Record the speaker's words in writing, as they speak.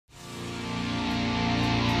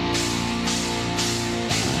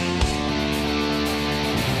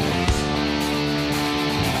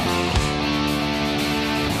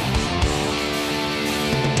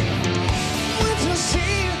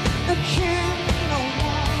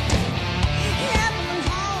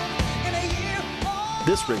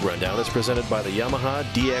This rig rundown is presented by the Yamaha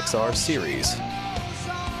DXR series.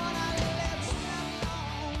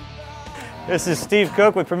 This is Steve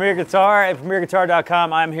Cook with Premier Guitar at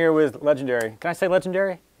PremierGuitar.com. I'm here with Legendary. Can I say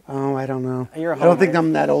Legendary? Oh, I don't know. You're a I don't think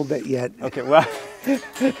I'm that old yet. Okay, well,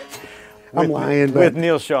 I'm lying. But with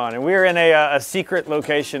Neal Schon, and we're in a secret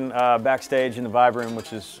location backstage in the Vibe Room,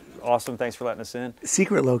 which is awesome. Thanks for letting us in.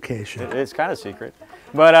 Secret location. It's kind of secret,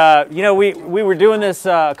 but you know, we were doing this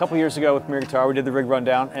a couple years ago with Premier Guitar. We did the rig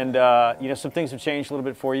rundown, and you know, some things have changed a little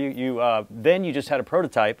bit for you. Then you just had a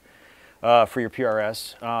prototype for your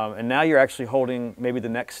PRS, and now you're actually holding maybe the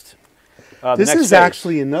next. This is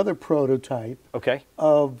actually another prototype. Okay.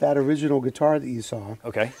 Of that original guitar that you saw.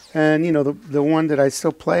 Okay. And you know, the one that I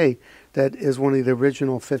still play that is one of the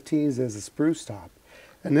original 15s is a spruce top,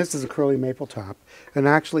 and this is a curly maple top, and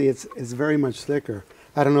actually it's very much thicker.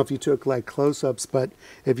 I don't know if you took like close-ups, but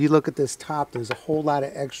if you look at this top, there's a whole lot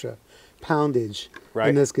of extra poundage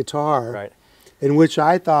in this guitar. Right. In which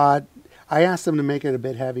I thought, I asked them to make it a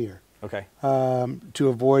bit heavier. Okay. To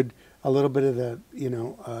avoid a little bit of the, you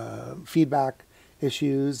know, feedback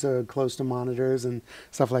issues close to monitors and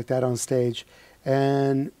stuff like that on stage.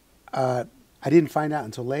 And I didn't find out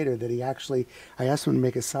until later that he actually, I asked him to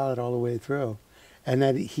make it solid all the way through, and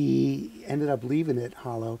that he ended up leaving it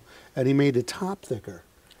hollow, and he made the top thicker.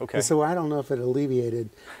 Okay. And so I don't know if it alleviated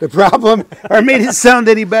the problem or made it sound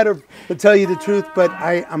any better, to tell you the truth, but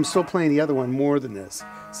I'm still playing the other one more than this.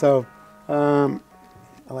 So I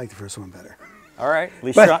like the first one better. All right.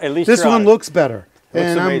 At least this one looks better.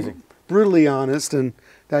 Looks amazing. I'm brutally honest, and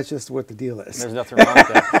that's just what the deal is. There's nothing wrong with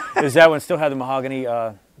that. Does that one still have the mahogany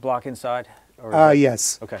block inside?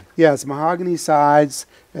 Yes. Okay. Yes, mahogany sides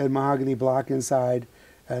and mahogany block inside,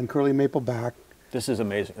 and curly maple back. This is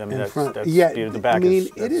amazing. I mean, that's yeah. the back. I mean,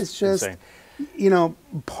 it is just insane. You know,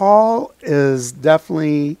 Paul is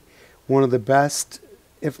definitely one of the best,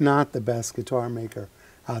 if not the best, guitar maker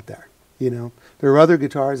out there. You know, there are other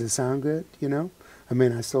guitars that sound good, you know. I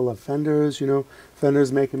mean, I still love Fenders, you know.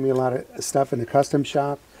 Fender's making me a lot of stuff in the custom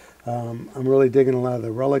shop. I'm really digging a lot of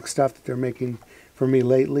the relic stuff that they're making for me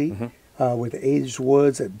lately with aged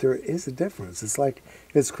woods. There is a difference. It's like,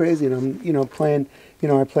 it's crazy. And I'm, you know, playing, you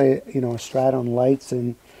know, I play, you know, a Strat on lights,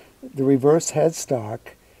 and the reverse headstock,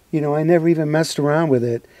 you know, I never even messed around with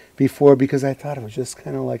it before because I thought it was just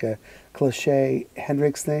kind of like a cliche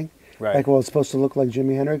Hendrix thing. Right. Like, well, it's supposed to look like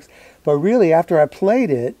Jimi Hendrix. But really, after I played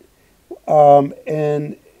it,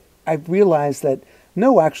 and I realized that,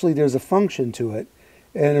 no, actually, there's a function to it.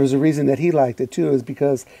 And there was a reason that he liked it, too, is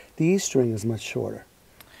because the E string is much shorter.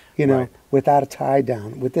 You know, without a tie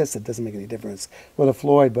down. With this, it doesn't make any difference with a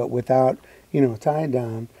Floyd, but without, you know, a tie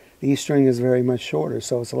down, the E string is very much shorter,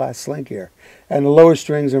 so it's a lot slinkier. And the lower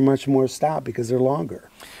strings are much more stout because they're longer.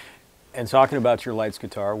 And talking about your lights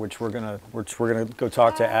guitar, which we're gonna go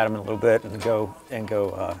talk to Adam in a little bit and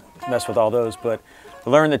go mess with all those. But I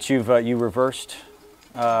learned that you reversed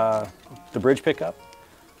the bridge pickup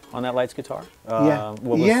on that lights guitar. What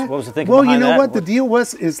was the thinking behind that? Well, you know what the deal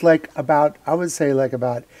was is like about, I would say like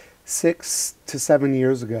about 6 to 7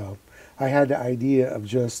 years ago, I had the idea of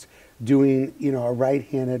just doing, you know, a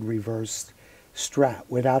right-handed reverse Strat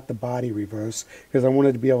without the body reverse, because I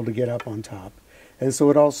wanted to be able to get up on top. And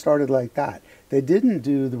so it all started like that. They didn't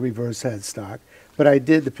do the reverse headstock, but I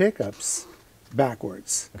did the pickups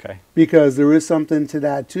backwards. Okay. Because there is something to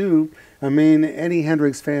that too. I mean, any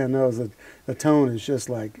Hendrix fan knows that the tone is just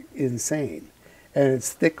like insane. And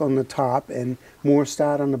it's thick on the top and more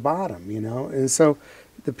stout on the bottom, you know. And so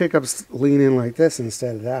the pickups lean in like this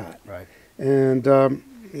instead of that. Right. And,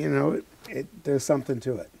 you know, there's something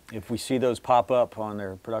to it. If we see those pop up on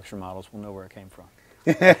their production models, we'll know where it came from.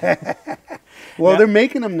 Well, they're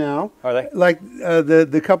making them now. Are they? Like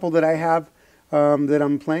the couple that I have that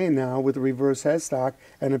I'm playing now with the reverse headstock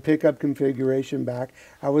and a pickup configuration back.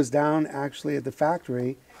 I was down actually at the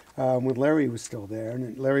factory when Larry was still there,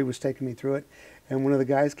 and Larry was taking me through it. And one of the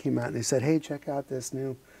guys came out and they said, "Hey, check out this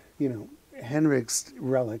new, you know, Hendrix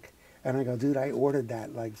relic." And I go, "Dude, I ordered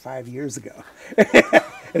that like 5 years ago."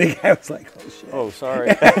 And the guy was like, "Oh shit." Oh,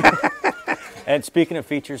 sorry. And speaking of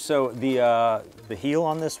features, so the heel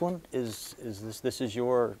on this one is this is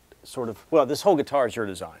your sort of, well, this whole guitar is your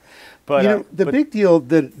design, but you know, the big deal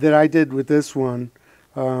that I did with this one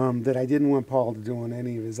that I didn't want Paul to do on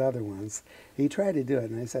any of his other ones. He tried to do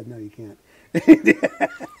it, and I said, "No, you can't."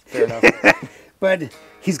 Fair enough. But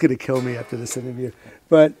he's gonna kill me after this interview.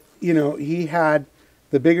 But you know, he had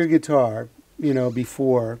the bigger guitar. You know,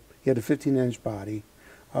 before he had a 15-inch body,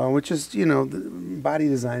 which is, you know, the body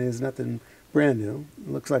design is nothing brand new.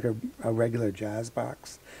 It looks like a regular jazz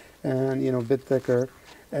box, and you know, a bit thicker.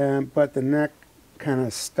 But the neck kind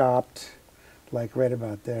of stopped like right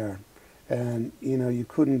about there. And, you know, you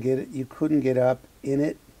couldn't get up in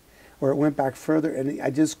it, or it went back further, and I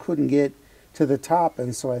just couldn't get to the top.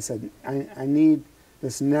 And so I said, I need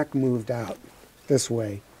this neck moved out this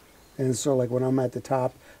way. And so like when I'm at the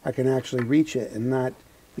top, I can actually reach it and not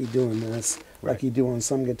be doing this like you do on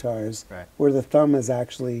some guitars, where the thumb is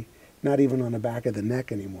actually not even on the back of the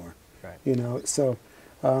neck anymore. You know, so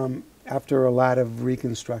after a lot of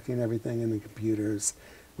reconstructing everything in the computers,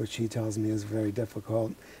 which he tells me is very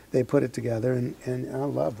difficult, they put it together, and I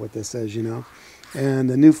love what this is, you know. And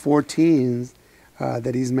the new 14s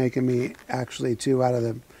that he's making me actually too out of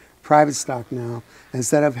the private stock now,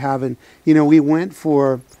 instead of having, you know, we went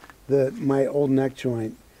for my old neck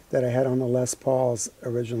joint that I had on the Les Pauls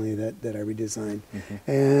originally that I redesigned.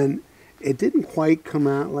 And it didn't quite come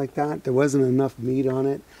out like that. There wasn't enough meat on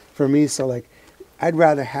it for me, so like I'd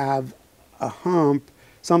rather have a hump,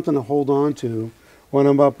 something to hold on to when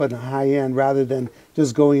I'm up at the high end, rather than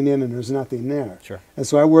just going in and there's nothing there. And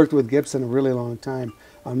so I worked with Gibson a really long time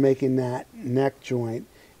on making that neck joint.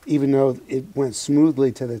 Even though it went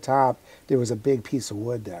smoothly to the top, there was a big piece of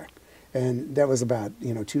wood there. And that was about,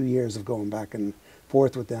 you know, 2 years of going back and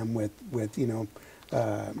forth with them with you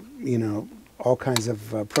know, all kinds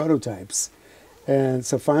of prototypes. And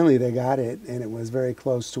so finally they got it, and it was very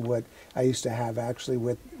close to what I used to have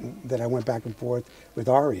actually that I went back and forth with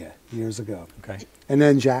Aria years ago. And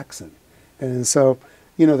then Jackson. And so,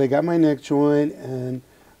 you know, they got my neck joint, and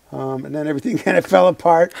then everything kind of fell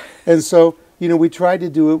apart. And so, you know, we tried to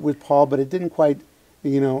do it with Paul, but it didn't quite,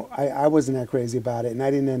 you know, I wasn't that crazy about it, and I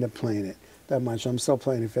didn't end up playing it that much. I'm still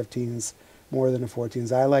playing the 15s more than the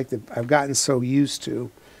 14s. I've gotten so used to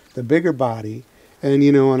the bigger body, and,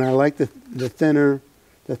 you know, and I like the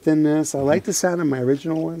thinness. I like the sound of my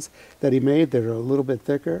original ones that he made that are a little bit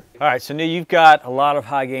thicker. All right, so Neal, you've got a lot of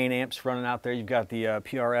high gain amps running out there. You've got the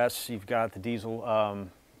PRS, you've got the diesel,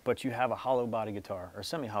 but you have a hollow body guitar, or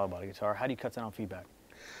semi-hollow body guitar. How do you cut down on feedback?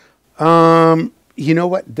 You know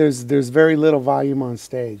what? There's very little volume on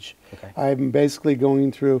stage. I'm basically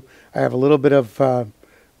going through. I have a little bit of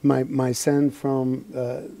my send from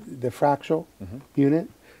the fractal unit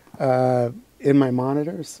in my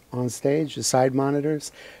monitors on stage, the side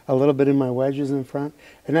monitors, a little bit in my wedges in front,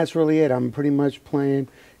 and that's really it. I'm pretty much playing,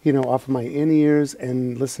 you know, off of my in-ears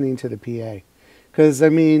and listening to the PA. Because, I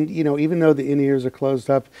mean, you know, even though the in-ears are closed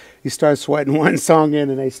up, you start sweating one song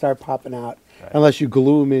in and they start popping out, unless you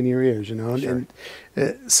glue them in your ears, you know.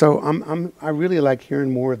 And so I really like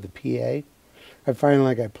hearing more of the PA. I find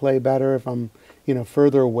like I play better if I'm, you know,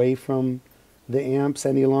 further away from the amps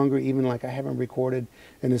any longer. Even like I haven't recorded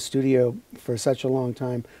in the studio for such a long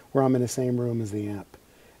time where I'm in the same room as the amp.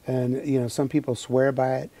 And, you know, some people swear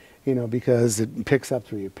by it, you know, because it picks up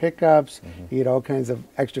through your pickups. You get all kinds of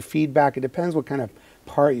extra feedback. It depends what kind of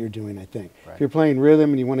part you're doing, I think. If you're playing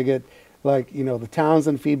rhythm and you want to get, like, you know, the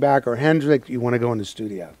Townsend feedback or Hendrix, you want to go in the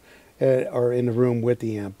studio or in the room with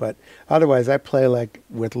the amp. But otherwise, I play like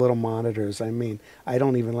with little monitors. I mean, I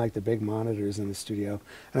don't even like the big monitors in the studio.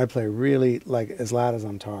 And I play really like as loud as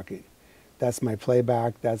I'm talking. That's my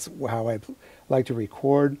playback. That's how I like to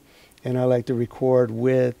record. And I like to record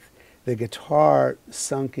with the guitar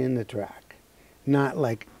sunk in the track. Not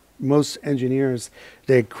like most engineers,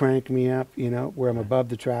 they crank me up, you know, where I'm above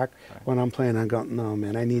the track. When I'm playing, I go, no,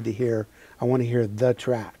 man, I want to hear the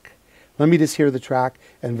track. Let me just hear the track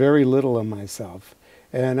and very little of myself.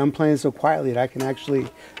 And I'm playing so quietly that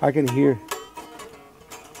I can hear.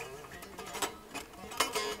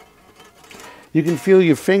 You can feel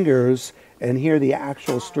your fingers and hear the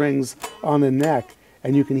actual strings on the neck,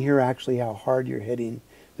 and you can hear actually how hard you're hitting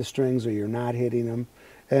the strings or you're not hitting them.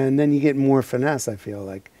 And then you get more finesse, I feel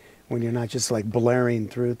like, when you're not just like blaring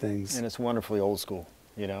through things. And it's wonderfully old school,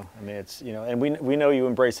 you know. I mean, it's, you know, and we know you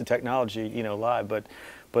embrace the technology, you know, live,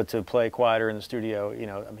 but to play quieter in the studio, you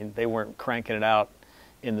know, I mean, they weren't cranking it out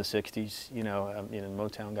in the 60s, you know,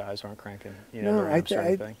 Motown guys aren't cranking, you know, their amps or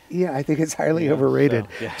anything. Yeah, I think it's highly overrated.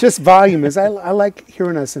 So, yeah. Just volume is, I like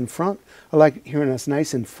hearing us in front. I like hearing us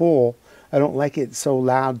nice and full. I don't like it so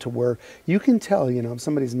loud to where you can tell, you know, if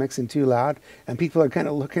somebody's mixing too loud and people are kind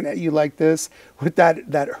of looking at you like this with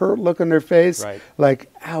that hurt look on their face, like,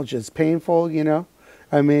 ouch, it's painful, you know.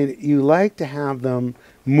 I mean, you like to have them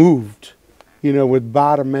moved, you know, with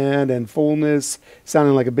bottom end and fullness,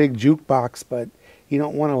 sounding like a big jukebox, but you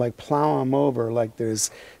don't want to like plow them over like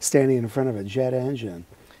there's standing in front of a jet engine.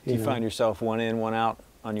 Do you find yourself one in, one out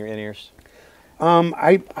on your in-ears?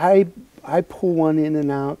 I pull one in and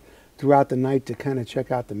out throughout the night to kind of check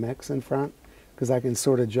out the mix in front, because I can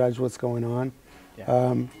sort of judge what's going on.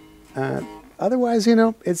 Otherwise, you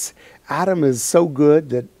know, Adam is so good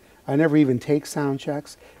that I never even take sound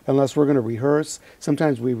checks. unless we're going to rehearse.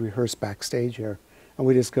 Sometimes we rehearse backstage here, and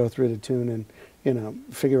we just go through the tune and, you know,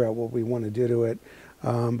 figure out what we want to do to it.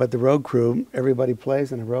 But the road crew, everybody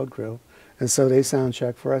plays in a road crew, and so they sound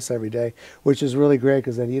check for us every day, which is really great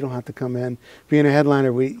because then you don't have to come in. Being a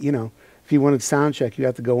headliner, you know, if you wanted sound check, you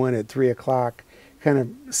have to go in at 3 o'clock, kind of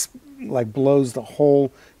like blows the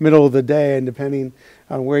whole middle of the day, and depending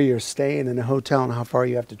on where you're staying in a hotel and how far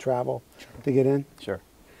you have to travel to get in. Sure.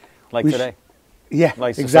 Like today. Yeah,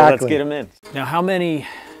 like, so exactly. So let's get them in. Now, how many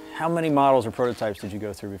models or prototypes did you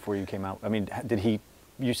go through before you came out? I mean,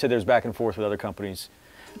 you said there's back and forth with other companies.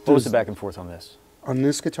 What was the back and forth on this? On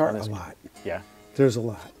this guitar, on this a lot. Yeah. There's a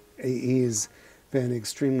lot. He's been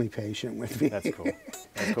extremely patient with me. That's cool.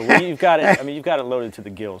 That's cool. Well, you've got it. I mean, you've got it loaded to the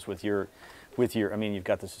gills with your. I mean, you've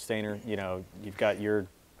got the Sustainer. You know, you've got your,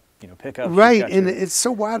 you know, pickups. Right, and it's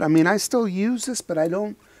so wild. I mean, I still use this, but I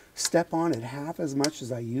don't step on it half as much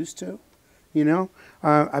as I used to. You know,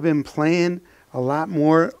 I've been playing a lot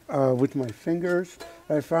more with my fingers.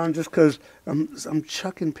 I found just because I'm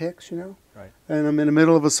chucking picks, you know, right. And I'm in the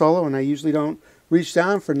middle of a solo, and I usually don't reach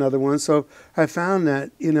down for another one. So I found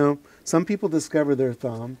that, you know, some people discover their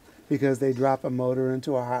thumb because they drop a motor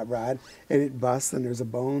into a hot rod and it busts and there's a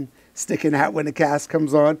bone sticking out when the cast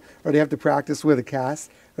comes on, or they have to practice with a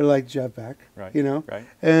cast, or like Jeff Beck, right. You know. Right.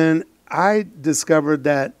 And I discovered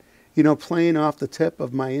that, you know, playing off the tip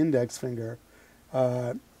of my index finger,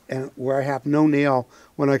 and where I have no nail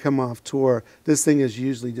when I come off tour, this thing is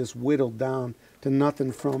usually just whittled down to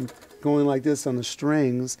nothing from going like this on the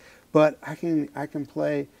strings. But I can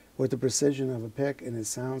play with the precision of a pick, and it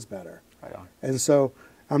sounds better. Right on. And so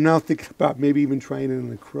I'm now thinking about maybe even trying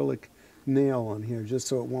an acrylic nail on here, just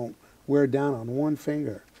so it won't wear down on one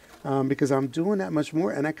finger, because I'm doing that much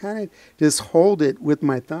more, and I kind of just hold it with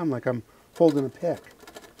my thumb like I'm holding a pick,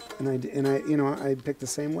 and I you know, I pick the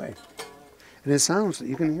same way, and it sounds,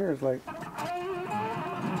 you can hear it's like.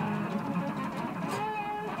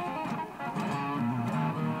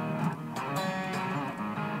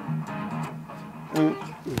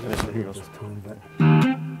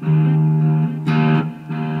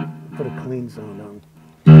 Put a clean sound on.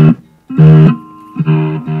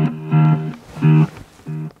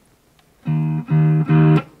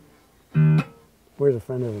 Where's a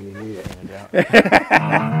Fender when you need it?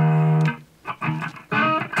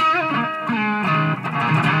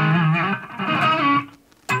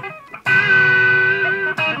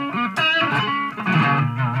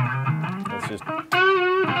 That's just.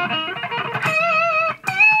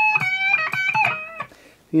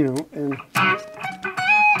 You know, and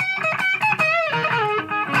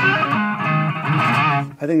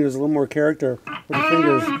I think there's a little more character with the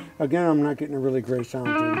fingers. Again, I'm not getting a really great sound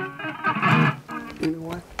to it. You know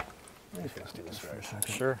what? Let's do this for a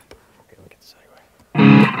second. Sure. Okay, let me get this out of your way.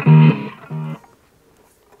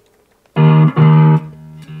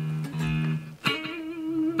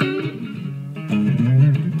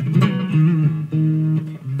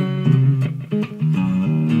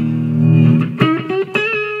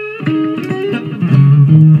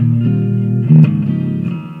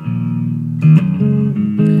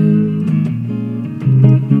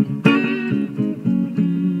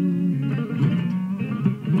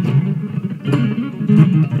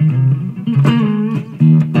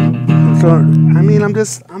 So, I mean,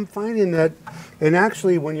 I'm finding that, and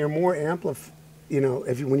actually when you're more you know,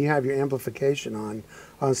 when you have your amplification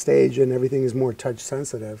on stage and everything is more touch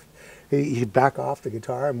sensitive, you back off the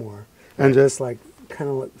guitar more and just like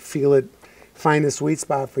kind of feel it, find a sweet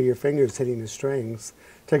spot for your fingers hitting the strings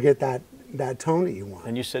to get that tone that you want.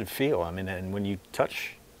 And you said feel. I mean, and when you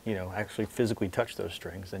touch, you know, actually physically touch those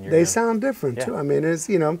strings, then they sound different too. I mean,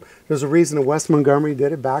 you know, there's a reason that Wes Montgomery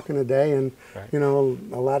did it back in the day, and right. You know,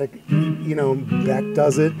 a lot of, you know, Beck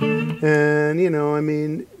does it, and you know, I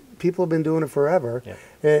mean, people have been doing it forever. Yeah.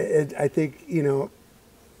 I think, you know,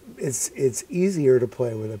 it's easier to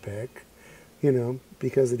play with a pick, you know,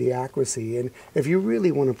 because of the accuracy, and if you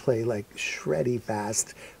really want to play like shreddy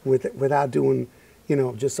fast without doing, you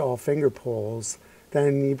know, just all finger pulls,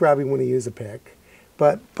 then you probably want to use a pick.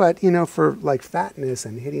 But you know, for like fatness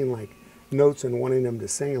and hitting like notes and wanting them to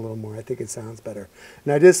sing a little more, I think it sounds better.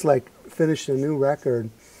 And I just like finished a new record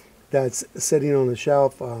that's sitting on the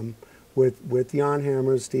shelf with Jan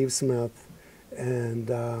Hammer, Steve Smith, and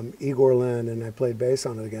Igor Lynn, and I played bass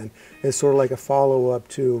on it again. It's sort of like a follow-up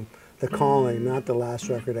to The Calling, not the last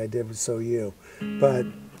record I did with So You. But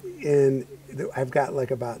I've got like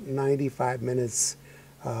about 95 minutes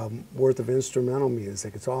worth of instrumental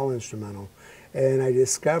music. It's all instrumental. And I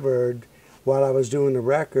discovered while I was doing the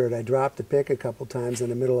record, I dropped the pick a couple times in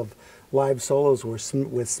the middle of live solos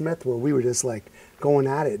with Smith, where we were just like going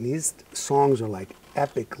at it. And these songs are like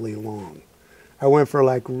epically long. I went for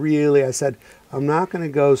like really, I said, I'm not going to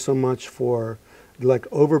go so much for like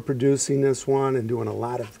overproducing this one and doing a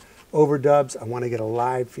lot of overdubs. I want to get a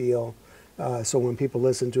live feel. So when people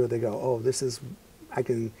listen to it, they go, oh, this is, I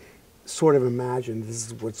can sort of imagine this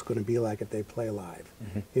is what's going to be like if they play live,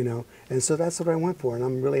 you know? And so that's what I went for, and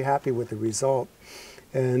I'm really happy with the result.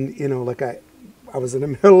 And, you know, like I was in the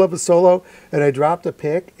middle of a solo, and I dropped a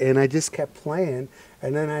pick, and I just kept playing,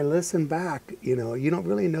 and then I listened back. You know, you don't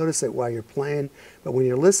really notice it while you're playing, but when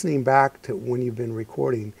you're listening back to when you've been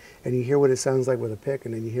recording, and you hear what it sounds like with a pick,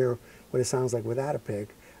 and then you hear what it sounds like without a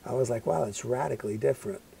pick, I was like, wow, it's radically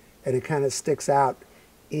different. And it kind of sticks out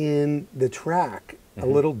in the track a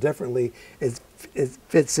little differently. It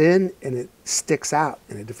fits in, and it sticks out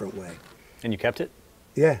in a different way. And you kept it?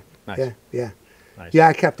 Yeah. Nice. Yeah, yeah. Nice. Yeah,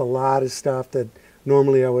 I kept a lot of stuff that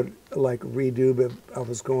normally I would like redo, but I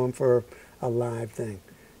was going for a live thing.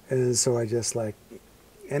 And so I just like,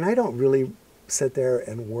 and I don't really sit there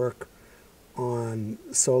and work on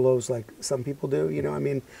solos like some people do. You know, I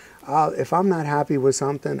mean, if I'm not happy with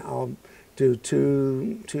something, I'll do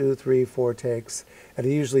two, 3, 4 takes, and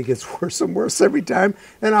it usually gets worse and worse every time.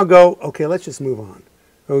 And I'll go, okay, let's just move on.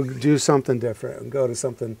 Or do something different and go to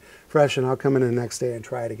something fresh, and I'll come in the next day and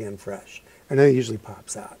try it again fresh. And then it usually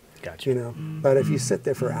pops out. Gotcha. You know, but if you sit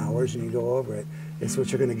there for hours and you go over it, it's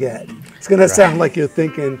what you're going to get. It's going to sound like you're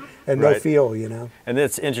thinking and no feel, you know. And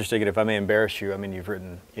it's interesting, and if I may embarrass you, I mean, you've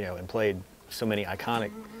written, you know, and played so many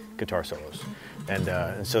iconic guitar solos.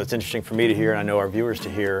 And so it's interesting for me to hear, and I know our viewers to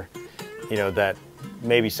hear, you know, that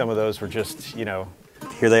maybe some of those were just, you know,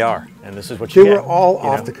 here they are, and this is what you get. They were all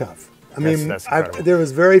off the cuff. I mean, there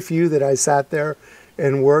was very few that I sat there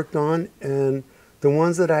and worked on, and the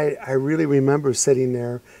ones that I really remember sitting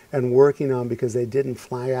there and working on because they didn't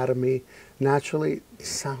fly out of me naturally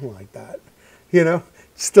sound like that, you know,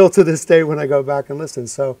 still to this day when I go back and listen.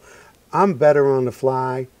 So I'm better on the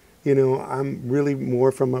fly. You know, I'm really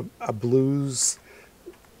more from a blues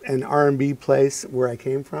and R&B place where I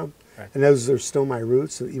came from. Right. And those are still my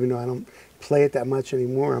roots. Even though I don't play it that much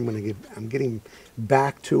anymore, I'm getting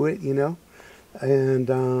back to it, you know.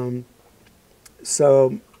 And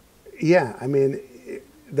so, yeah, I mean,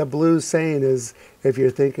 the blues saying is, if you're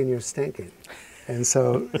thinking, you're stinking. And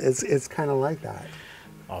so it's kind of like that.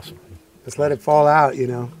 Awesome. Just let it fall out, you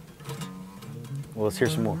know. Well, let's hear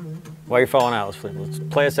some more. While you're falling out, let's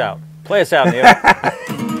play us out. Play us out, Neal.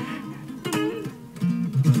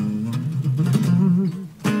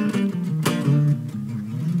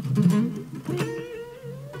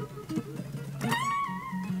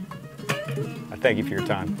 Thank you for your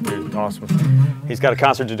time. You're awesome. He's got a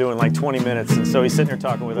concert to do in like 20 minutes, and so he's sitting here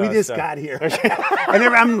talking with us. We just got here. And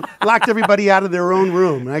I'm locked everybody out of their own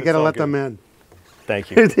room, and I got to let them in. Thank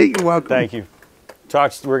you. You're welcome. Thank you.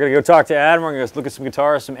 We're going to go talk to Adam. We're going to look at some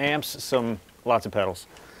guitars, some amps, lots of pedals.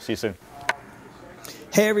 See you soon.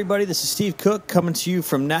 Hey everybody, this is Steve Cook coming to you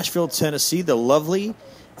from Nashville, Tennessee, the lovely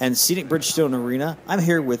and scenic Bridgestone Arena. I'm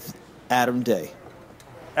here with Adam Day.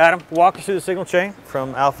 Adam, walk us through the signal chain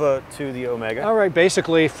from alpha to the omega. All right,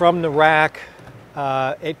 basically from the rack,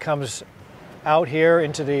 it comes out here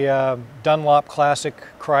into the Dunlop Classic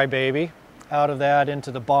Crybaby, out of that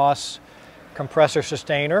into the Boss Compressor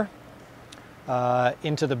Sustainer,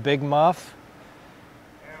 into the Big Muff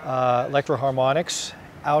Electro-Harmonics,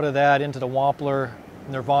 out of that into the Wampler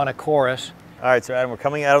Nirvana Chorus. All right, so Adam, we're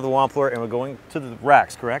coming out of the Wampler and we're going to the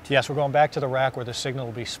racks, correct? Yes, we're going back to the rack where the signal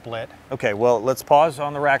will be split. Okay, well, let's pause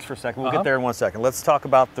on the racks for a second. We'll get there in 1 second. Let's talk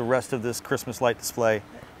about the rest of this Christmas light display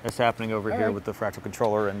that's happening over here with the fractal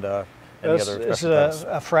controller and the other This is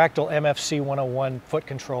a Fractal MFC 101 foot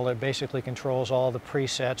controller. It basically controls all the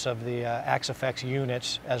presets of the Axe-Fx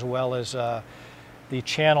units, as well as the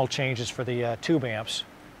channel changes for the tube amps.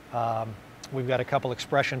 We've got a couple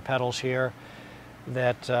expression pedals here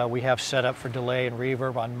that we have set up for delay and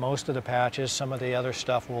reverb on most of the patches. Some of the other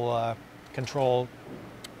stuff will control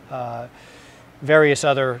various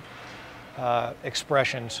other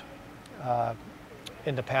expressions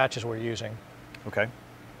in the patches we're using. Okay.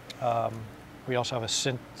 We also have a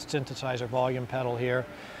synthesizer volume pedal here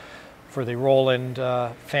for the Roland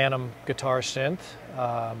Phantom guitar synth.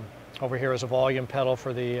 Over here is a volume pedal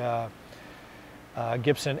for the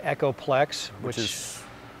Gibson Echoplex, which is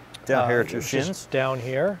down here at your shins? Down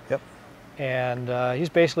here. Yep. And he's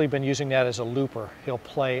basically been using that as a looper. He'll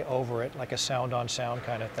play over it like a sound-on-sound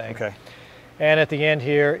kind of thing. Okay. And at the end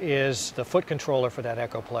here is the foot controller for that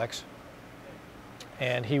Echoplex.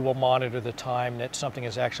 And he will monitor the time that something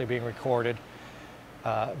is actually being recorded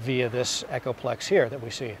via this Echoplex here that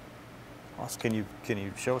we see. Awesome. Can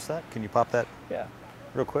you show us that? Can you pop that? Yeah.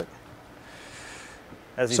 Real quick.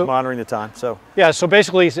 as he's monitoring the time. So yeah, so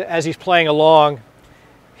basically as he's playing along,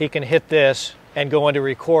 he can hit this and go into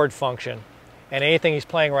record function. And anything he's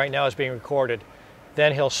playing right now is being recorded.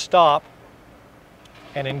 Then he'll stop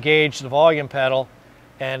and engage the volume pedal,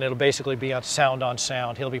 and it'll basically be on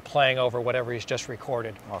sound. He'll be playing over whatever he's just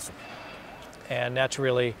recorded. awesome. And that's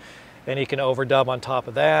really, and he can overdub on top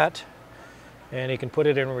of that, and he can put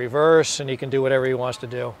it in reverse, and he can do whatever he wants to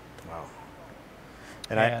do. Wow.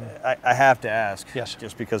 And I have to ask, yes,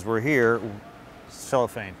 just because we're here,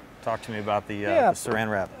 cellophane. Talk to me about the saran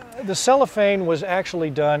wrap. The cellophane was actually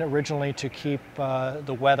done originally to keep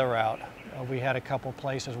the weather out. We had a couple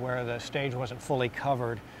places where the stage wasn't fully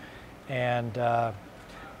covered, and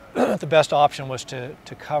the best option was to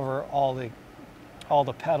cover all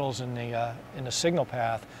the pedals in the signal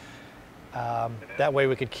path. That way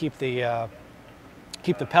we could keep the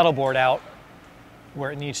pedal board out where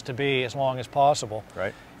it needs to be as long as possible,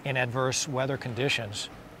 right, in adverse weather conditions.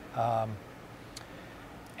 But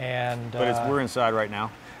we're inside right now,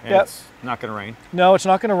 and it's not going to rain. No, it's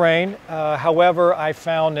not going to rain. However, I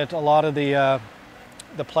found that a lot of the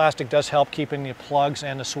plastic does help keeping the plugs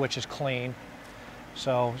and the switches clean.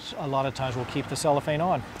 So a lot of times we'll keep the cellophane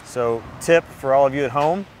on. So tip for all of you at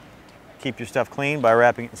home, keep your stuff clean by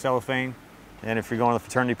wrapping it in cellophane. And if you're going to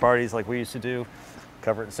fraternity parties like we used to do,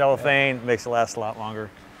 cover it in cellophane, makes it last a lot longer.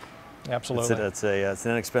 Absolutely. It's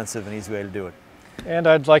an inexpensive and easy way to do it. And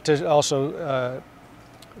I'd like to also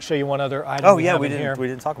show you one other item. Oh yeah, we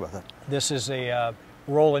didn't talk about that. This is a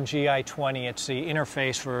Roland GI-20. It's the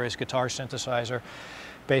interface for his guitar synthesizer.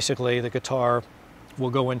 Basically, the guitar will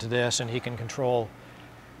go into this, and he can control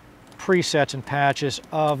presets and patches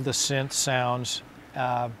of the synth sounds,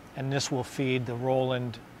 and this will feed the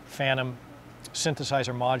Roland Phantom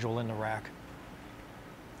synthesizer module in the rack.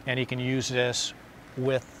 And he can use this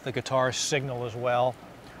with the guitar signal as well,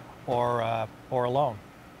 or alone.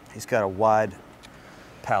 He's got a wide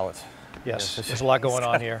palette. Yes, there's a lot going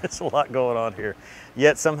on here. There's a lot going on here.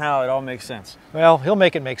 Yet somehow it all makes sense. Well, he'll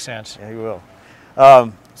make it make sense. Yeah, he will.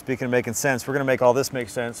 Speaking of making sense, we're going to make all this make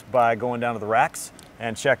sense by going down to the racks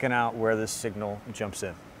and checking out where this signal jumps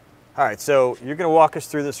in. All right, so you're going to walk us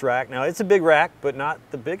through this rack. Now, it's a big rack, but not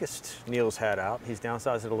the biggest Neal's had out. He's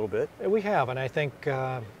downsized it a little bit. We have, and I think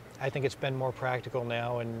it's been more practical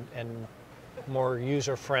now and more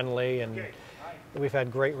user-friendly, and we've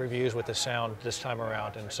had great reviews with the sound this time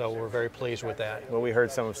around, and so we're very pleased with that. Well, we heard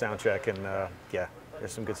some of soundcheck, and yeah,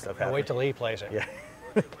 there's some good stuff happening. I'll wait till he plays it. Yeah.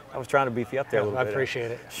 I was trying to beef you up there a little bit. I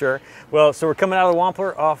appreciate it. Sure. Well, so we're coming out of the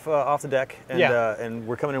Wampler off the deck, and, and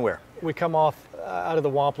we're coming in where? We come off out of the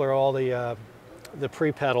Wampler, all the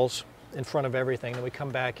pre-pedals in front of everything, and we come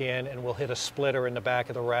back in and we'll hit a splitter in the back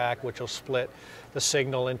of the rack, which will split the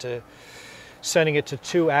signal into sending it to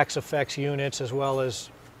 2 Axe-Fx units as well as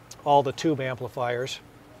all the tube amplifiers.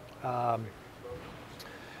 The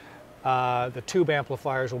tube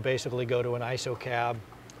amplifiers will basically go to an ISO cab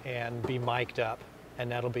and be mic'd up,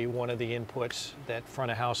 and that'll be one of the inputs that front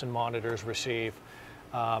of house and monitors receive.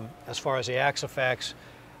 As far as the Axe-Fx,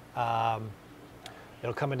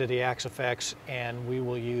 it'll come into the Axe-Fx, and we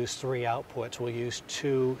will use 3 outputs. We'll use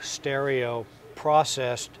 2 stereo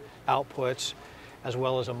processed outputs as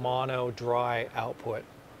well as a mono dry output.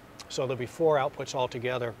 So there'll be 4 outputs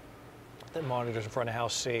altogether that monitors in front of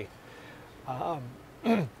house see.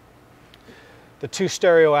 The 2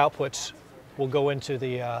 stereo outputs will go into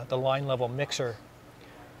the line level mixer,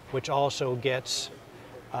 which also gets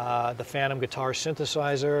the Phantom guitar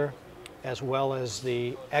synthesizer as well as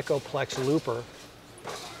the Echoplex looper.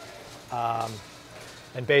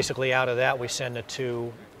 And basically out of that we send the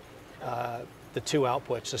two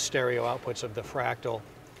outputs, the stereo outputs of the Fractal,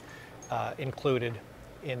 included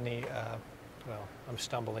in the, well, I'm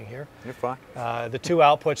stumbling here. You're fine. The 2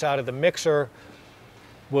 outputs out of the mixer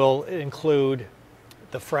will include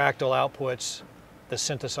the Fractal outputs, the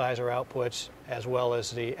synthesizer outputs, as well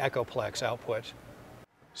as the Echoplex outputs.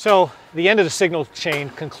 So the end of the signal chain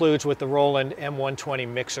concludes with the Roland M120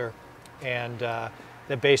 mixer, and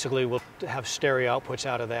that basically will have stereo outputs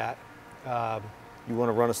out of that. You want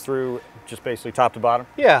to run us through just basically top to bottom?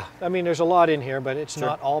 Yeah, I mean there's a lot in here, but it's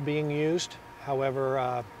not all being used.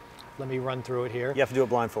 However, let me run through it here. You have to do it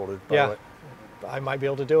blindfolded, by the way. I might be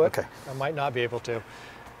able to do it. Okay. I might not be able to.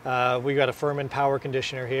 We've got a Furman power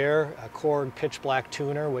conditioner here, a Korg pitch black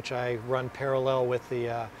tuner, which I run parallel with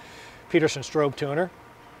the Peterson strobe tuner.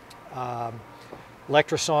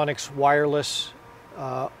 Electrosonics wireless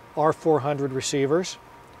R400 receivers.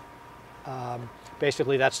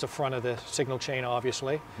 Basically that's the front of the signal chain,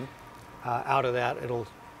 obviously. Out of that it'll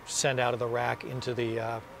send out of the rack into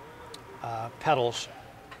the pedals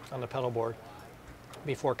on the pedal board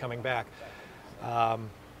before coming back.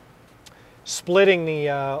 Splitting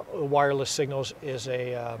the wireless signals is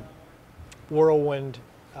a whirlwind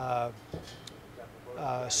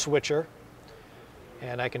switcher,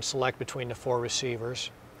 and I can select between the 4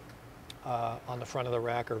 receivers on the front of the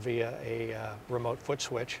rack or via a remote foot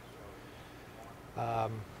switch.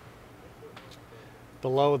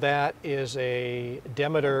 Below that is a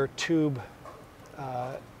Demeter tube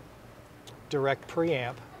direct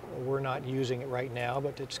preamp. We're not using it right now,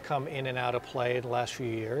 but it's come in and out of play the last few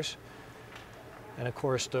years. And of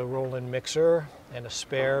course the Roland mixer and a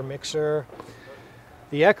spare mixer.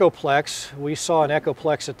 The Echoplex, we saw an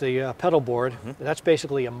Echoplex at the pedal board. That's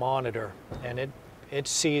basically a monitor, and it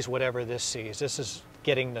sees whatever this sees. This is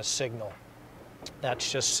getting the signal.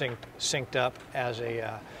 That's just synced up as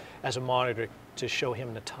a monitor to show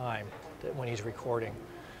him the time when he's recording.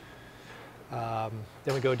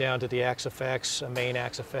 Then we go down to the Axe-Fx, a main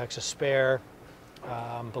Axe-Fx, a spare.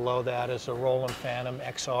 Below that is a Roland Phantom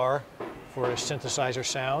XR for synthesizer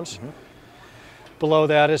sounds. Below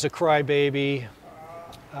that is a Crybaby,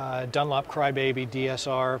 Dunlop Crybaby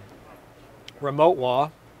DSR remote wah.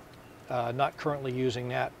 Not currently using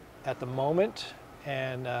that at the moment.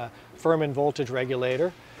 And Furman voltage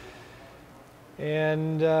regulator.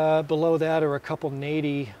 And below that are a couple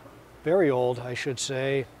Nady, very old I should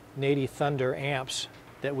say, Nady Thunder amps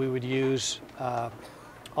that we would use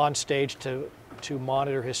on stage to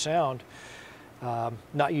monitor his sound.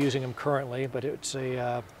 Not using them currently, but it's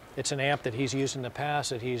an amp that he's used in the past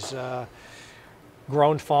that he's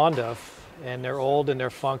grown fond of. And they're old and they're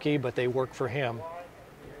funky, but they work for him.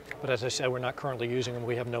 But as I said, we're not currently using them.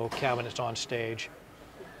 We have no cabinets on stage.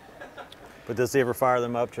 But does he ever fire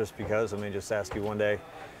them up just because? I mean, just ask you one day.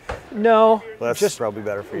 No. Well, that's just probably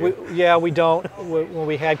better for you. Yeah, we don't. When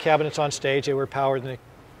we had cabinets on stage, they were powering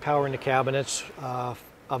the cabinets of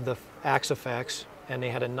the Axe-Fx, and they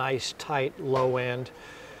had a nice, tight, low end.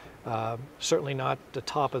 Certainly not the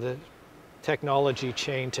top of the technology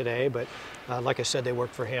chain today, but like I said, they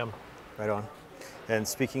work for him. Right on. And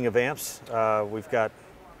speaking of amps, we've got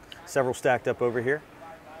several stacked up over here.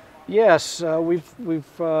 Yes,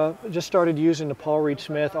 we've just started using the Paul Reed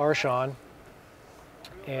Smith Archon,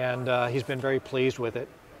 and he's been very pleased with it.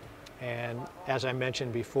 And as I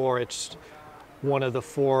mentioned before, it's one of the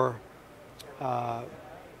 4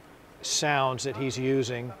 sounds that he's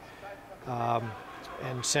using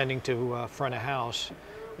and sending to front of house.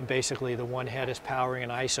 And basically the one head is powering an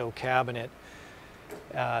ISO cabinet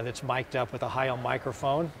that's mic'd up with a high-end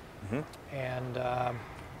microphone, and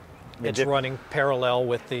it's running parallel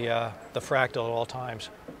with the fractal at all times.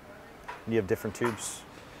 You have different tubes?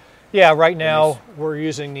 Yeah, right now we're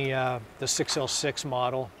using the 6L6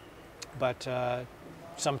 model, but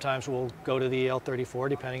sometimes we'll go to the L34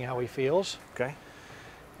 depending on how he feels. Okay.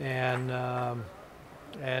 And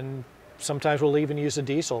sometimes we'll even use a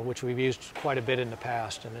diesel, which we've used quite a bit in the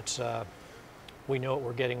past, and it's we know what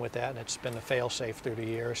we're getting with that, and it's been the fail-safe through the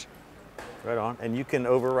years. Right on. And you can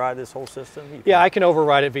override this whole system? Yeah, I can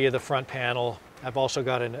override it via the front panel. I've also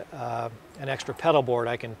got an extra pedal board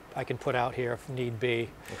I can put out here if need be.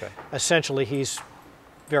 Okay. Essentially, he's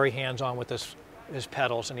very hands-on with his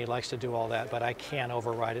pedals, and he likes to do all that, but I can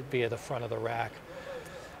override it via the front of the rack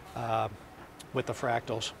with the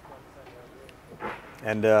fractals.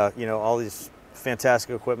 And you know, all these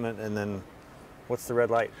fantastic equipment, and then what's the red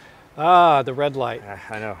light? The red light.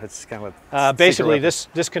 I know, it's kind of basically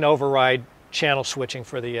this can override channel switching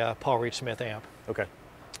for the Paul Reed Smith amp. Okay.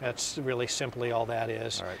 That's really simply all that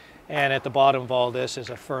is. All right. And at the bottom of all this is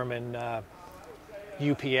a Furman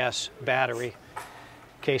UPS battery.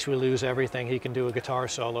 In case we lose everything, he can do a guitar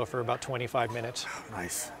solo for about 25 minutes.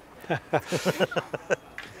 Nice.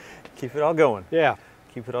 Keep it all going. Yeah.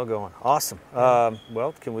 Keep it all going. Awesome.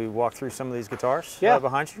 Well, can we walk through some of these guitars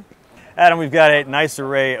behind you? Adam, we've got a nice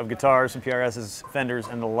array of guitars and PRSs, Fenders,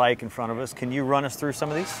 and the like in front of us. Can you run us through some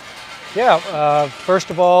of these? Yeah. First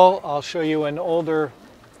of all, I'll show you an older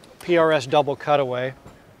PRS double cutaway.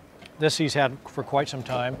 This he's had for quite some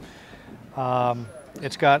time.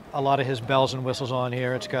 It's got a lot of his bells and whistles on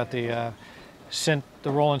here. It's got the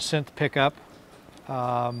Roland synth pickup,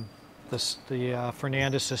 the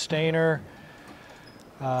Fernandes Sustainer,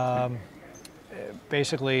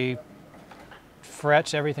 basically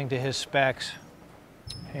frets everything to his specs.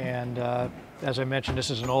 And as I mentioned,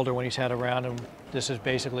 this is an older one he's had around, and this is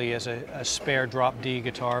basically as a spare drop D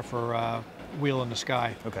guitar for Wheel in the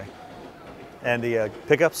Sky. Okay. And the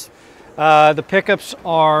pickups? The pickups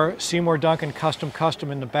are Seymour Duncan Custom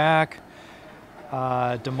Custom in the back,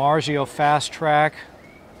 DiMarzio Fast Track,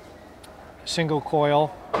 single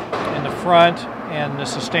coil in the front, and the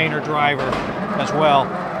Sustainer driver as well.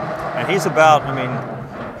 And he's about, I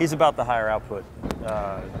mean, He's about the higher output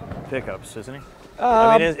pickups, isn't he?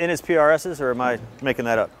 I mean, in his PRSs, or am I making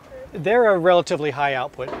that up? They're a relatively high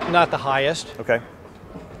output, not the highest. Okay.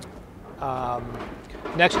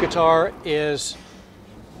 Next guitar is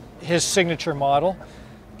his signature model.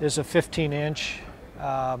 Is a 15-inch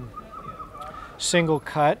single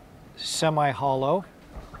cut, semi-hollow.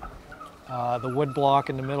 The wood block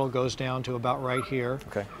in the middle goes down to about right here.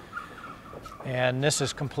 Okay. And this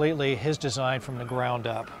is completely his design from the ground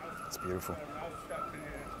up. It's beautiful.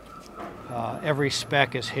 Every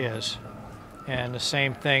spec is his. And the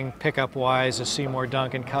same thing pickup-wise, a Seymour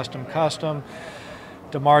Duncan Custom Custom,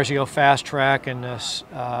 DiMarzio Fast Track, and this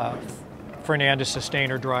Fernandes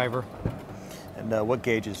Sustainer driver. And what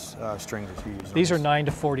gauges strings are you using? These are 9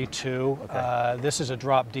 to 42. Okay. This is a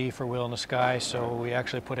drop D for Wheel in the Sky, so we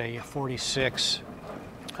actually put a 46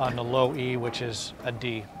 on the low E, which is a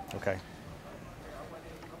D. Okay.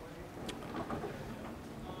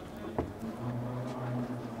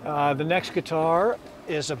 The next guitar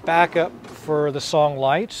is a backup for the song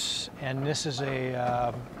Lights, and this is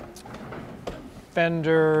a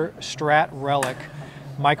Fender Strat Relic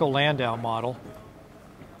Michael Landau model.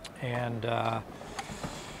 And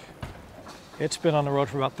it's been on the road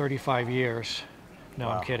for about 35 years. No,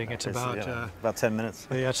 Wow. I'm kidding. It's about 10 minutes.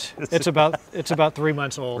 yeah, it's about 3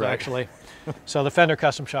 months old, Right. actually. So the Fender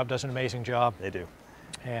Custom Shop does an amazing job, They do.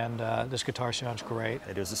 and this guitar sounds great.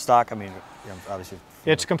 They do. Is it stock? I mean, obviously.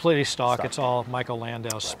 It's completely stock. Stock. It's all Michael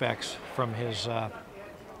Landau's specs from his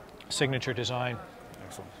signature design.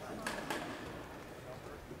 Excellent.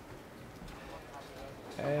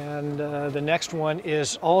 And the next one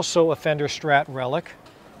is also a Fender Strat Relic.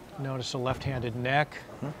 Notice the left-handed neck.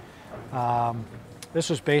 This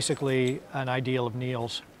was basically an ideal of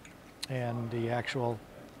Neal's, and the actual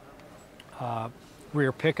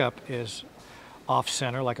rear pickup is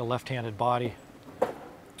off-center like a left-handed body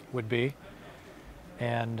would be.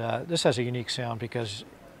 And this has a unique sound because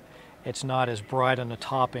it's not as bright on the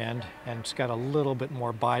top end, and it's got a little bit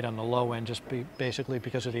more bite on the low end, just basically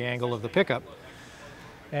because of the angle of the pickup.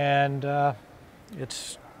 And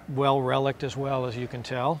it's well relic'd as well, as you can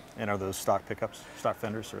tell. And are those stock pickups, stock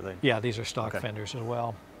Fenders, or are they? Yeah, these are stock Okay. Fenders as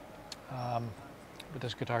well. But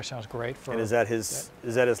this guitar sounds great for. And is that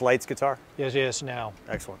his Lights guitar? Yes, yes. Now,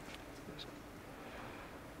 Excellent.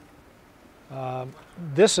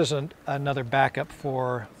 this is another backup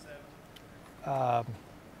for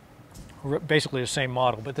basically the same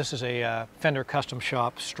model, but this is a Fender Custom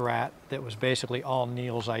Shop Strat that was basically all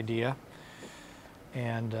Neal's idea.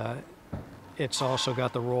 And it's also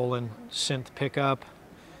got the roll-in synth pickup,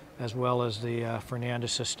 as well as the Fernandes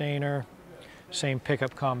Sustainer. Same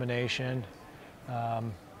pickup combination,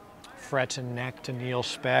 frets and neck to Neal's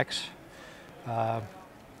specs,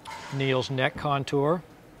 Neal's neck contour.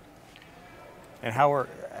 And how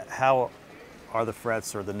are the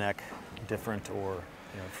frets or the neck different, or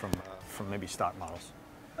from maybe stock models?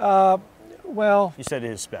 Well, You said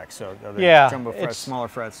his specs, so are they Yeah, jumbo frets, it's- smaller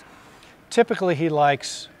frets? typically he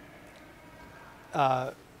likes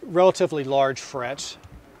relatively large frets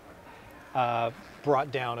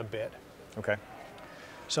brought down a bit. Okay.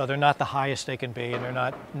 So they're not the highest they can be, and they're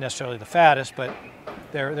not necessarily the fattest, but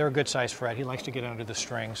they're a good size fret. He likes to get under the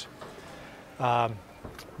strings.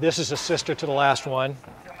 This is a sister to the last one.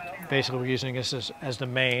 Basically, we're using this as the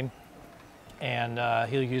main, and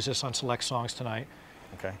he'll use this on select songs tonight.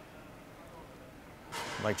 Okay.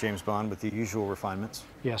 Like James Bond with the usual refinements.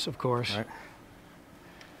 Yes, of course. Right.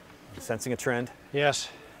 Sensing a trend. Yes.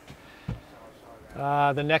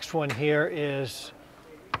 The next one here is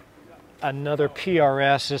another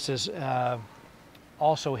PRS. This is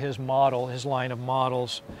also his model, his line of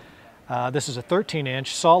models. This is a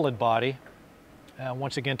 13-inch solid body,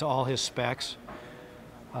 once again to all his specs.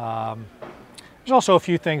 There's also a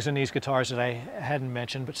few things in these guitars that I hadn't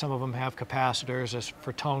mentioned, but some of them have capacitors as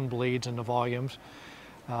for tone bleeds in the volumes,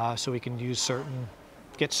 so we can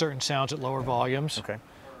get certain sounds at lower volumes. Okay.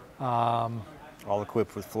 All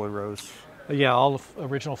equipped with Floyd Rose. Yeah, all the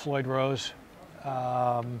original Floyd Rose.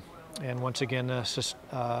 And once again, the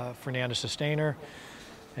Fernandes Sustainer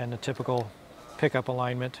and the typical pickup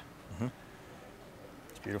alignment.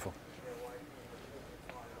 It's beautiful.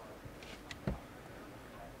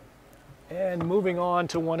 And moving on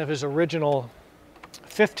to one of his original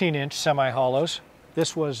 15-inch semi-hollows.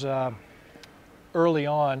 This was early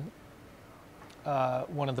on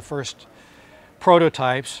one of the first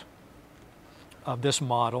prototypes of this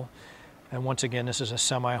model. And once again, this is a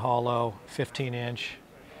semi-hollow 15-inch,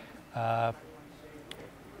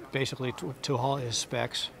 basically to all his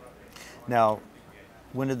specs. Now,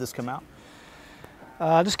 when did this come out?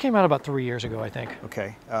 This came out about 3 years ago, I think.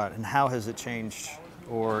 Okay. And how has it changed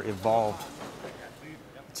or evolved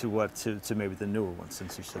to what to maybe the newer one,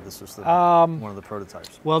 since you said this was the, one of the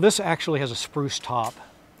prototypes? Well, this actually has a spruce top.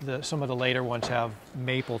 Some of the later ones have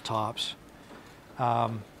maple tops.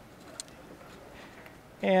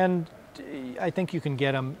 And I think you can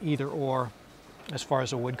get them either or as far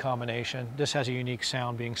as a wood combination. This has a unique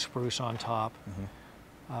sound being spruce on top.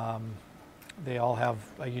 Mm-hmm. They all have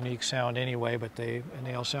a unique sound anyway, but they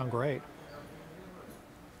all sound great.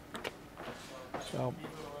 So,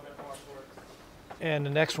 and the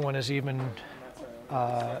next one is even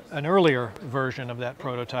an earlier version of that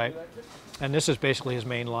prototype. And this is basically his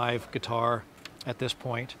main live guitar at this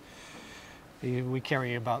point. We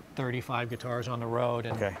carry about 35 guitars on the road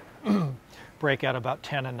and break out about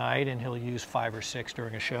 10 a night, and he'll use 5 or 6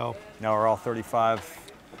 during a show. Now, are all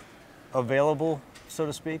 35 available, so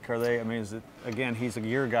to speak? Are they, I mean, is it, again, he's a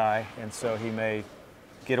gear guy, and so he may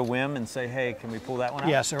get a whim and say, hey, can we pull that one out?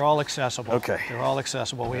 Yes, they're all accessible. Okay. They're all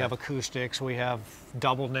accessible. We have acoustics, we have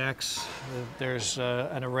double necks, there's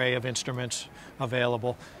an array of instruments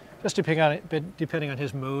available, just depending on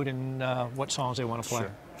his mood and what songs they want to play.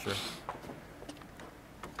 Sure.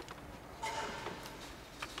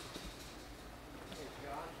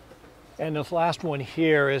 And the last one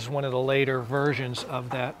here is one of the later versions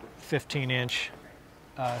of that 15-inch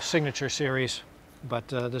signature series, but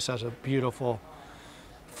this has a beautiful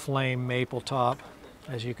flame maple top,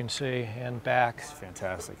 as you can see, and back. It's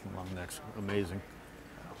fantastic, and long necks, amazing.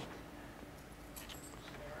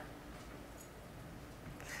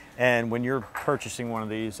 And when you're purchasing one of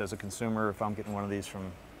these as a consumer, if I'm getting one of these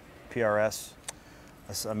from PRS,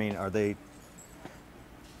 I mean,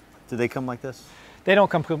 do they come like this? They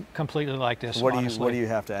don't come completely like this, what honestly. What do you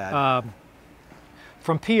have to add?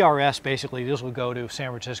 From PRS, basically, this will go to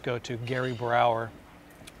San Francisco to Gary Brower,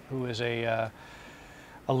 who is a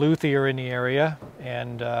luthier in the area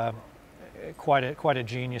and quite a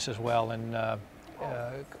genius as well, and a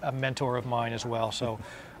mentor of mine as well. So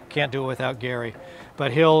can't do it without Gary.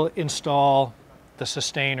 But he'll install the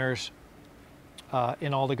sustainers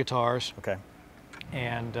in all the guitars. Okay.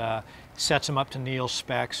 And sets them up to Neal's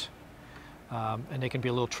specs. And they can be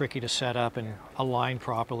a little tricky to set up and align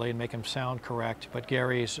properly and make them sound correct, but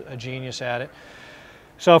Gary's a genius at it.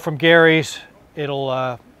 So from Gary's,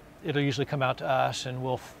 it'll usually come out to us, and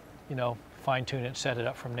we'll, fine tune it and set it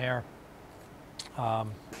up from there.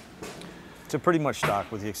 So pretty much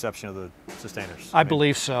stock, with the exception of the sustainers. I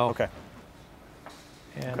believe so. Okay.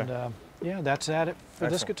 And yeah, that's it for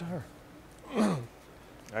this guitar.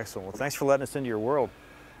 Excellent. Well, thanks for letting us into your world.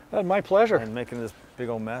 My pleasure. And making this big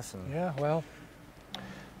old mess. And yeah, well,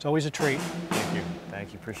 it's always a treat. Thank you.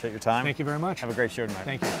 Thank you. Appreciate your time. Thank you very much. Have a great show tonight.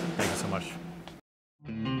 Thank you. Thank you so much.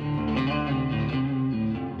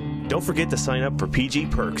 Don't forget to sign up for PG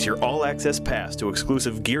Perks, your all-access pass to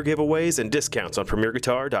exclusive gear giveaways and discounts on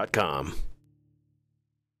PremierGuitar.com.